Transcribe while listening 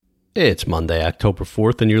It's Monday, October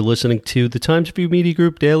 4th, and you're listening to the Times View Media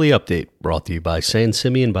Group Daily Update, brought to you by San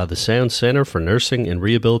Simeon by the Sound Center for Nursing and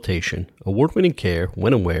Rehabilitation. Award-winning care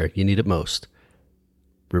when and where you need it most.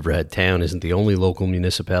 Riverhead Town isn't the only local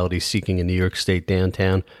municipality seeking a New York State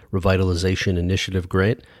Downtown Revitalization Initiative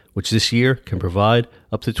grant, which this year can provide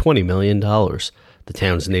up to $20 million. The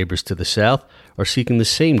town's neighbors to the south are seeking the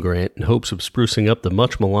same grant in hopes of sprucing up the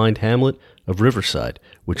much-maligned hamlet of Riverside,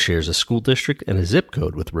 which shares a school district and a zip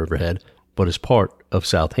code with Riverhead, but is part of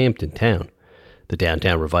Southampton Town. The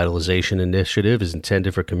Downtown Revitalization Initiative is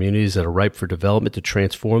intended for communities that are ripe for development to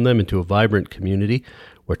transform them into a vibrant community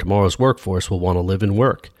where tomorrow's workforce will want to live and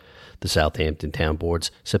work. The Southampton Town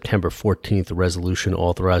Board's September 14th resolution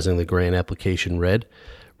authorizing the grant application read,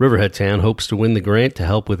 Riverhead Town hopes to win the grant to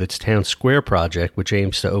help with its Town Square project, which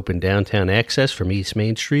aims to open downtown access from East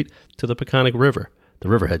Main Street to the Peconic River. The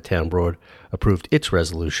Riverhead Town Board approved its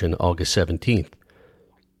resolution August 17th.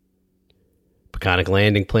 Peconic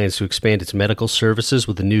Landing plans to expand its medical services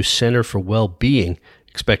with a new Center for Well-Being,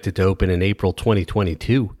 expected to open in April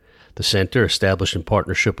 2022. The center, established in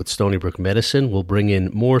partnership with Stony Brook Medicine, will bring in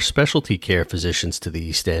more specialty care physicians to the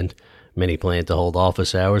East End. Many plan to hold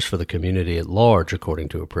office hours for the community at large, according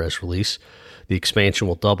to a press release. The expansion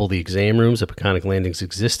will double the exam rooms at Peconic Landing's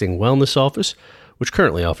existing wellness office, which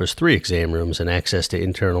currently offers 3 exam rooms and access to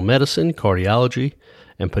internal medicine, cardiology,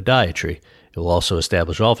 and podiatry. It will also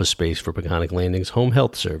establish office space for Peconic Landing's home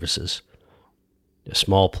health services. A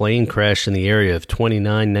small plane crashed in the area of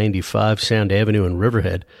 2995 Sound Avenue in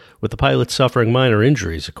Riverhead, with the pilot suffering minor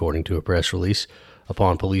injuries, according to a press release.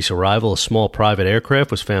 Upon police arrival, a small private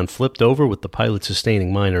aircraft was found flipped over with the pilot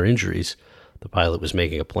sustaining minor injuries. The pilot was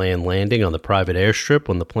making a planned landing on the private airstrip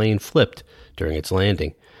when the plane flipped during its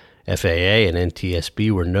landing. FAA and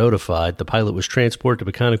NTSB were notified. The pilot was transported to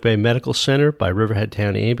Peconic Bay Medical Center by Riverhead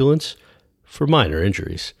Town Ambulance for minor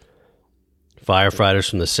injuries. Firefighters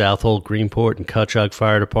from the Southold, Greenport, and Cutchogue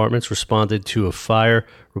Fire Departments responded to a fire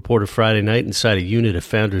reported Friday night inside a unit at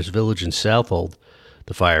Founders Village in Southold.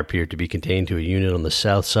 The fire appeared to be contained to a unit on the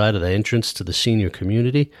south side of the entrance to the senior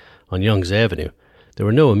community on Youngs Avenue. There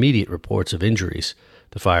were no immediate reports of injuries.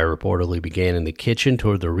 The fire reportedly began in the kitchen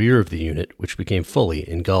toward the rear of the unit, which became fully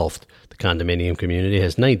engulfed. The condominium community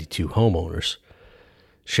has 92 homeowners.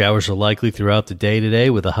 Showers are likely throughout the day today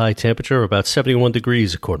with a high temperature of about 71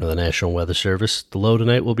 degrees, according to the National Weather Service. The low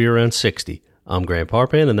tonight will be around 60. I'm Grant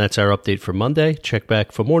Parpan, and that's our update for Monday. Check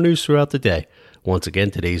back for more news throughout the day. Once again,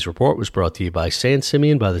 today's report was brought to you by San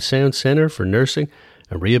Simeon by the Sound Center for Nursing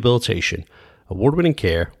and Rehabilitation. Award-winning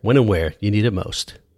care when and where you need it most.